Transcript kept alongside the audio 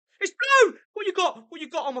you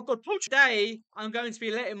got? Oh my God, today I'm going to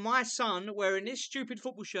be letting my son wearing this stupid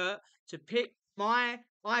football shirt to pick my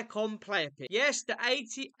icon player pick. Yes, the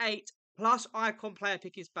 88 plus icon player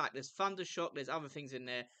pick is back. There's Thundershock, there's other things in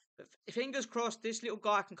there. But fingers crossed, this little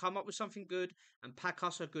guy can come up with something good and pack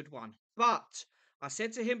us a good one. But I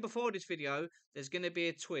said to him before this video, there's going to be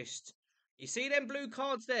a twist. You see them blue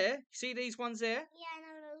cards there? You see these ones there? Yeah, I know.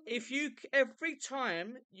 If you every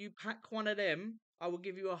time you pack one of them, I will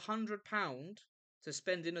give you £100 to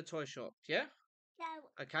spend in a toy shop. Yeah.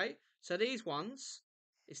 No. Okay. So these ones,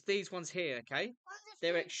 it's these ones here. Okay.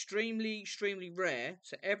 They're extremely rare.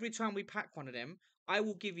 So every time we pack one of them, I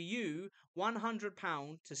will give you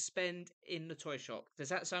 £100 to spend in the toy shop. Does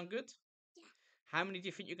that sound good? Yeah. How many do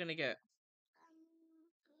you think you're gonna get?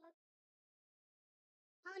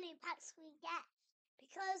 How many packs we get?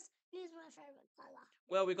 Because who's my favourite colour?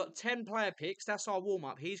 Well, we've got 10 player picks. That's our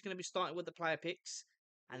warm-up. He's going to be starting with the player picks.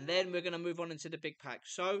 And then we're going to move on into the big pack.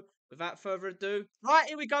 So, without further ado, right,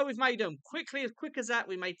 here we go. We've made them. Quickly, as quick as that,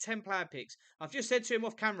 we made 10 player picks. I've just said to him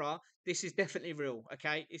off camera, this is definitely real,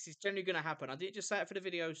 okay? This is generally going to happen. I didn't just say it for the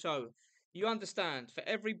video. So, you understand, for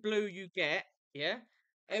every blue you get, yeah?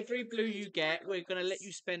 Every blue you get, we're going to let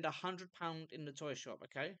you spend £100 in the toy shop,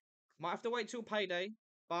 okay? Might have to wait till payday,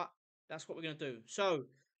 but that's what we're going to do. So,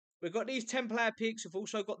 we've got these 10 player picks. We've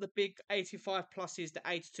also got the big 85 pluses, the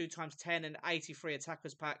 82 times 10 and 83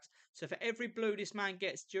 attackers packs. So for every blue this man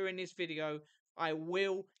gets during this video, I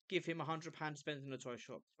will give him £100 to spend in the toy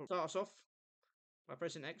shop. Start us off by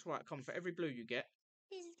pressing X. Right, come for every blue you get.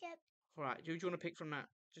 Right, who do you want to pick from that?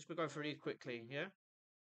 Just we'll go through these quickly, yeah?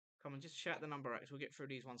 Come on, just shout the number X. We'll get through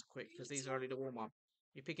these ones quick because these are only the warm-up.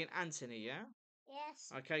 You're picking Anthony, yeah?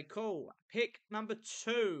 Yes. Okay, cool. Pick number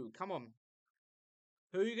 2. Come on.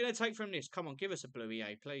 Who are you going to take from this? Come on, give us a blue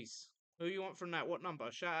EA, please. Who you want from that? What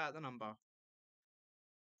number? Shout out the number.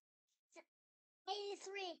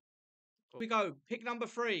 83. Here we go. Pick number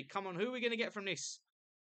 3. Come on, who are we going to get from this?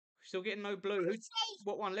 Still getting no blue. Who?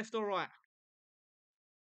 What one, left or right?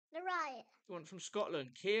 The right. You want from Scotland.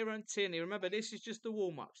 Kieran Tierney. Remember, this is just the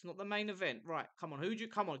warm-ups, not the main event. Right, come on. Who do you...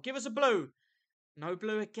 Come on, give us a blue. No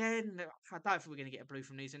blue again. I doubt if we're going to get a blue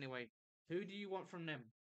from these anyway. Who do you want from them?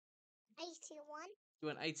 81. You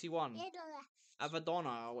want 81? Yeah, the left.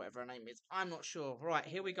 Avadonna or whatever her name is. I'm not sure. Right,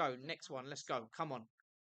 here we go. Next one. Let's go. Come on.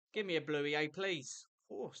 Give me a blue EA, please.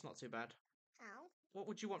 Oh, it's not too bad. How? What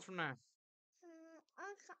would you want from now? I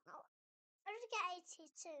would get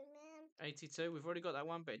 82, man. 82. We've already got that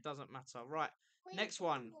one, but it doesn't matter. Right. Next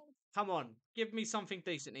one. Come on. Give me something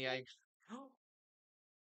decent, EA.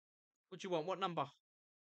 What do you want? What number?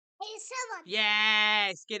 87.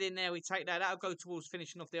 Yes. Get in there. We take that. That'll go towards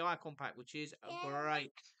finishing off the icon pack, which is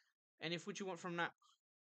great. And if what do you want from that?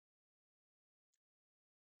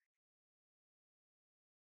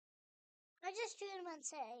 I just drew Man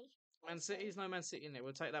City. Man City? There's no Man City in there.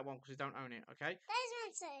 We'll take that one because we don't own it, okay? There's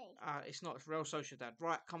Man City. It's not. It's Real Sociedad.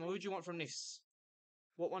 Right, come on. Who do you want from this?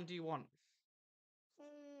 What one do you want?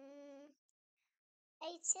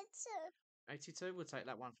 82. 82? We'll take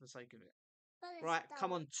that one for the sake of it. Right,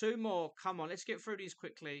 come on. 2 more. Come on. Let's get through these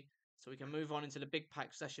quickly so we can move on into the big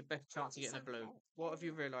packs. That's your best chance of getting a blue. What have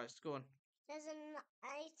you realised? Go on. There's an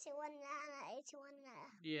 81 there and an 81 there.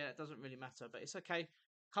 Yeah, it doesn't really matter, but it's okay.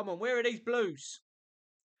 Come on. Where are these blues?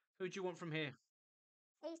 Who do you want from here?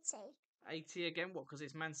 80. 80 again? What, because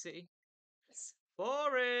it's Man City? Yes.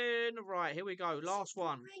 Boring. Right, here we go. Last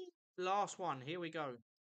one. Last one. Here we go.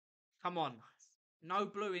 Come on. No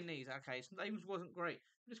blue in these. Okay, these wasn't great.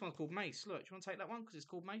 This one's called Mace. Look, do you want to take that one because it's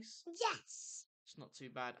called Mace? Yes. It's not too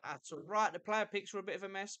bad at all. Right, the player picks were a bit of a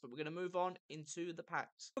mess, but we're going to move on into the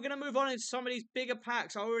packs. We're going to move on into some of these bigger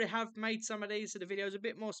packs. I already have made some of these, so the video is a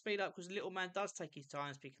bit more speed up because the little man does take his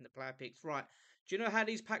time picking the player picks. Right, do you know how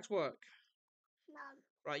these packs work? No.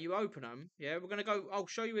 Right, you open them. Yeah, we're going to go. I'll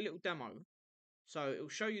show you a little demo. So it'll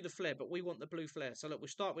show you the flare, but we want the blue flare. So look, we'll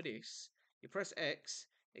start with this. You press X.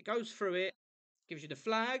 It goes through it. Gives you the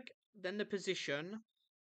flag, then the position,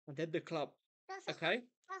 and then the club. Okay?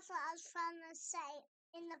 That's what I was trying to say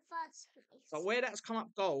in the first place. But where that's come up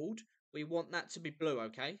gold, we want that to be blue,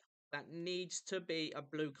 okay? That needs to be a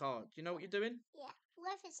blue card. Do you know what you're doing? Yeah.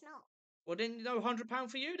 What if it's not? Well, then no £100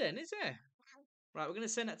 for you then, is there? No. Right, we're going to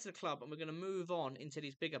send that to the club, and we're going to move on into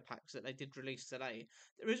these bigger packs that they did release today.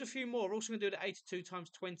 There is a few more. We're also going to do the 82 times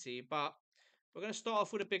 20, but we're going to start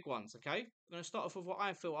off with the big ones, okay? We're going to start off with what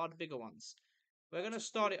I feel are the bigger ones. We're going to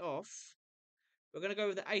start it off. We're going to go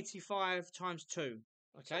with the 85 times 2.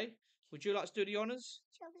 Okay? Would you like to do the honours?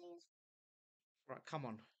 Sure, please. Right, come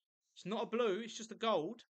on. It's not a blue. It's just a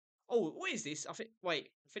gold. Oh, what is this? Wait,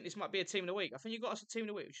 I think this might be a team of the week. I think you got us a team of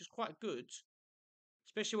the week, which is quite good.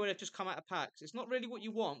 Especially when they've just come out of packs. It's not really what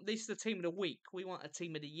you want. This is the team of the week. We want a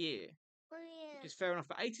team of the year. Oh, yeah. Which is fair enough.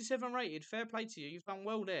 But 87 rated, fair play to you. You've done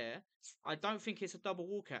well there. I don't think it's a double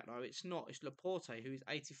walkout, though. It's not. It's Laporte, who is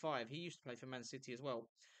 85. He used to play for Man City as well.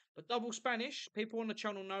 But double Spanish. People on the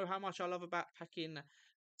channel know how much I love about packing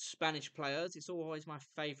Spanish players. It's always my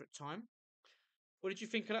favourite time. What did you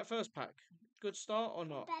think of that first pack? Good start or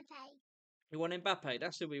not? Mbappe. We want Mbappe.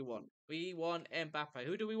 That's who we want. We want Mbappe.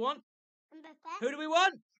 Who do we want? Mbappe. Who do we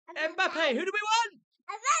want? Mbappe. Who do we want?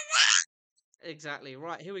 Mbappe. Exactly.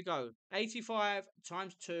 Right, here we go. 85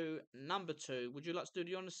 times 2, number 2. Would you like to do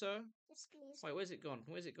the honour, sir? Yes, please. Wait, where's it gone?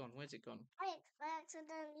 Where's it gone? Where's it gone? I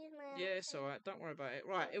accidentally used my. Yeah, it's alright. Don't worry about it.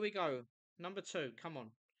 Right, here we go. Number 2. Come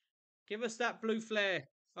on. Give us that blue flare.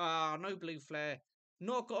 Ah, no blue flare.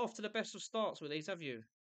 Not got off to the best of starts with these, have you?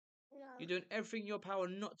 No. You're doing everything in your power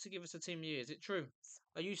not to give us a team year. Is it true?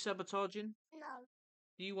 Are you sabotaging? No.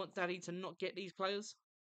 Do you want Daddy to not get these players?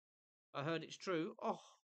 I heard it's true. Oh,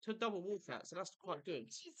 to double walkout, so that's quite good.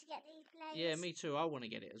 Just to get these players. Yeah, me too. I want to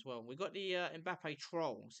get it as well. We got the Mbappe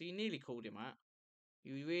troll. So you nearly called him out.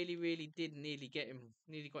 You really, really did nearly get him.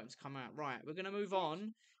 Nearly got him to come out. Right, we're going to move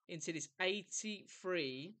on into this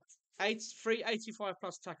 83, 85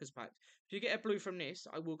 plus attackers pack. If you get a blue from this,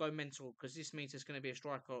 I will go mental because this means it's going to be a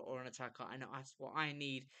striker or an attacker, and that's what I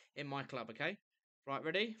need in my club. Okay, right,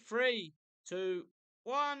 ready? 3, 2,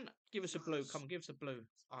 1. Give us a blue. Come on, give us a blue.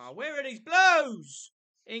 Ah, where are these blues?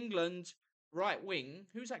 England, right wing.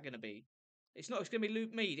 Who's that going to be? It's not. It's going to be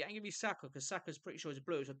Luke Mead. It ain't going to be Saka because Saka's pretty sure it's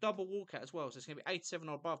blue. It's a double walkout as well, so it's going to be 87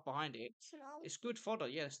 or above behind it. No. It's good fodder.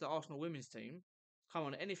 Yeah, it's the Arsenal women's team. Come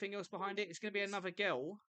on, anything else behind it? It's going to be another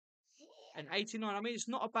girl. And 89. I mean, it's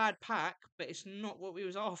not a bad pack, but it's not what we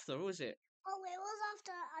was after, was it? Oh, it was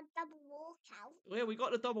after a double walkout. Well, we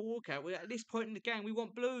got the double walkout. At this point in the game, we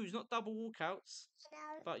want blues, not double walkouts. No.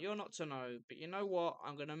 But you're not to know. But you know what?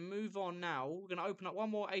 I'm going to move on now. We're going to open up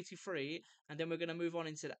one more 83, and then we're going to move on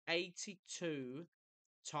into the 82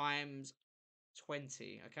 times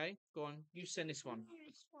 20. Okay, go on. You send this one.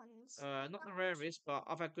 Not the rarest, but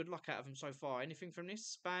I've had good luck out of them so far. Anything from this?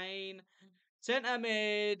 Spain. Centre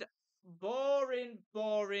mid. Boring,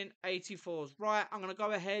 boring 84s. Right, I'm going to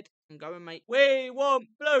go ahead and go and make. We want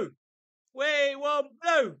blue. We want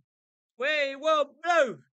blue. We want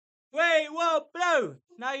blue. We want blue.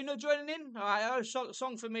 No, you're not joining in? All right,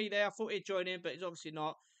 song for me there. I thought he'd join in, but he's obviously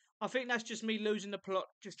not. I think that's just me losing the plot,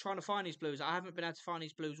 just trying to find these blues. I haven't been able to find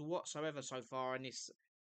these blues whatsoever so far in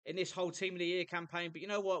this whole Team of the Year campaign. But you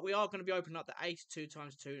know what? We are going to be opening up the 82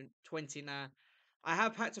 times 2, 20 now. I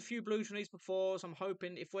have packed a few blues from these before, so I'm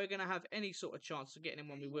hoping if we're going to have any sort of chance of getting in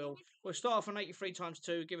one, we will. We'll start off on 83 times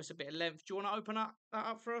 2, give us a bit of length. Do you want to open that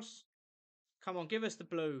up for us? Come on, give us the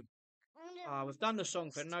blue. We've done the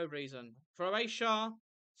song for no reason. Croatia,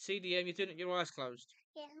 CDM, you're doing it with your eyes closed.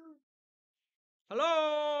 Yeah.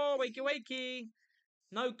 Hello, wakey wakey.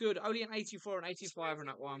 No good, only an 84 and 85 on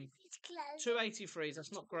that one. It's close. Two 83s,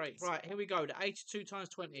 that's not great. Right, here we go, the 82 times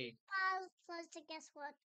 20. I was supposed to guess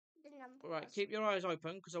what the number Right, was. keep your eyes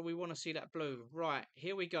open because we want to see that blue. Right,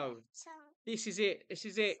 here we go. So, This is it. This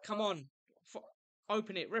is it. Come on.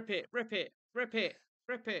 Open it. Rip it. Rip it. Rip it.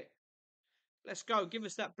 Rip it. Let's go. Give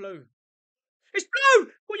us that blue. It's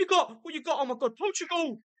blue! What you got? What you got? Oh my God.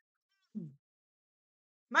 Portugal.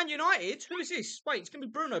 Man United? Who is this? Wait, it's going to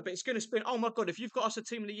be Bruno, but it's going to spin. Oh my God. If you've got us a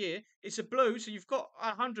team of the year, it's a blue. So you've got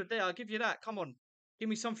 100 there. I'll give you that. Come on. Give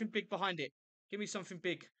me something big behind it. Give me something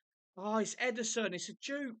big. Oh, it's Ederson. It's a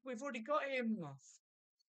dupe. We've already got him.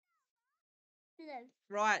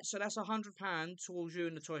 blue. Right, so that's £100 towards you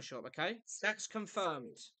in the toy shop, okay? That's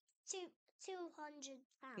confirmed. 200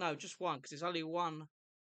 pounds. No, just one, because there's only one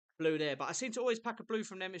blue there. But I seem to always pack a blue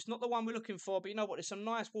from them. It's not the one we're looking for, but you know what? There's some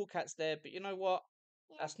nice Wallcats there. But you know what?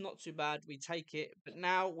 Yeah. That's not too bad. We take it. But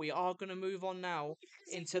now we are going to move on now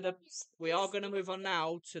into the. We are going to move on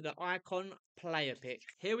now to the icon player pick.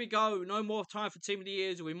 Here we go. No more time for team of the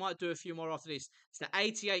years. We might do a few more after this. It's the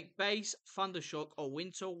 88 base Thundershock or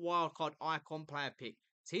Winter Wildcard icon player pick.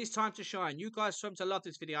 It's his time to shine. You guys seem to love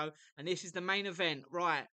this video, and this is the main event.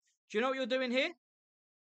 Right. Do you know what you're doing here?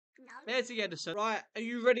 No. There's the Edison. Right. Are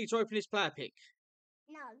you ready to open this player pick?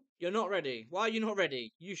 No. You're not ready. Why are you not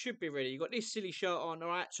ready? You should be ready. You got this silly shirt on, all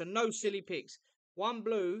right? So no silly picks. One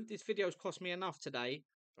blue. This video's cost me enough today,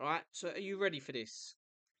 all right? So are you ready for this?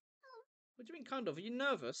 What do you mean kind of? Are you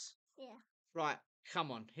nervous? Yeah. Right,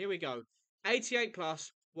 come on. Here we go. 88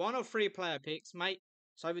 plus, 1 of 3 player picks. Mate,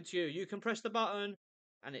 it's over to you. You can press the button,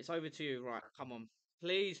 and it's over to you. Right, come on.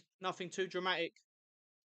 Please, nothing too dramatic.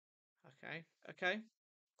 Okay, okay.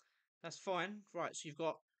 That's fine. Right, so you've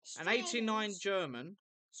got an 89 German,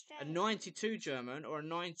 a 92 German, or a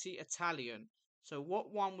 90 Italian. So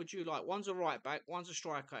what one would you like? One's a right back, one's a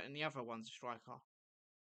striker, and the other one's a striker.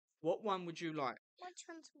 What one would you like? Which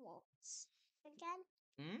one's what? Again?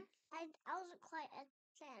 Hmm? I wasn't quite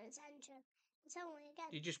paying attention. Tell me again.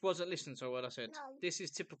 You just wasn't listening to what I said. No. This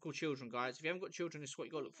is typical children, guys. If you haven't got children, this is what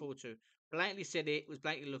you got to look forward to. Blatantly said it, was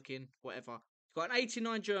blatantly looking, whatever. Got an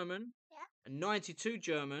 89 German, Yeah. a 92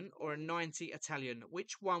 German, or a 90 Italian.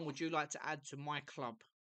 Which one would you like to add to my club?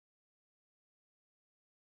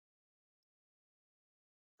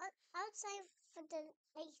 I would say for the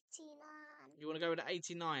 89. You want to go with the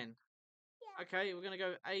 89? Yeah. Okay, we're going to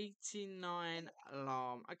go 89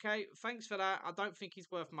 alarm. Okay, thanks for that. I don't think he's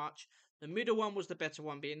worth much. The middle one was the better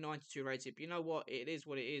one, being 92 rated. But you know what? It is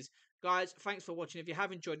what it is. Guys, thanks for watching. If you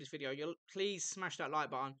have enjoyed this video, please smash that like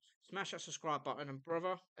button. Smash that subscribe button. And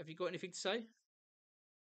brother, have you got anything to say?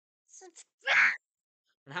 Subscribe.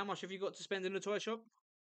 And how much have you got to spend in the toy shop?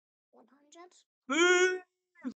 100. Boom!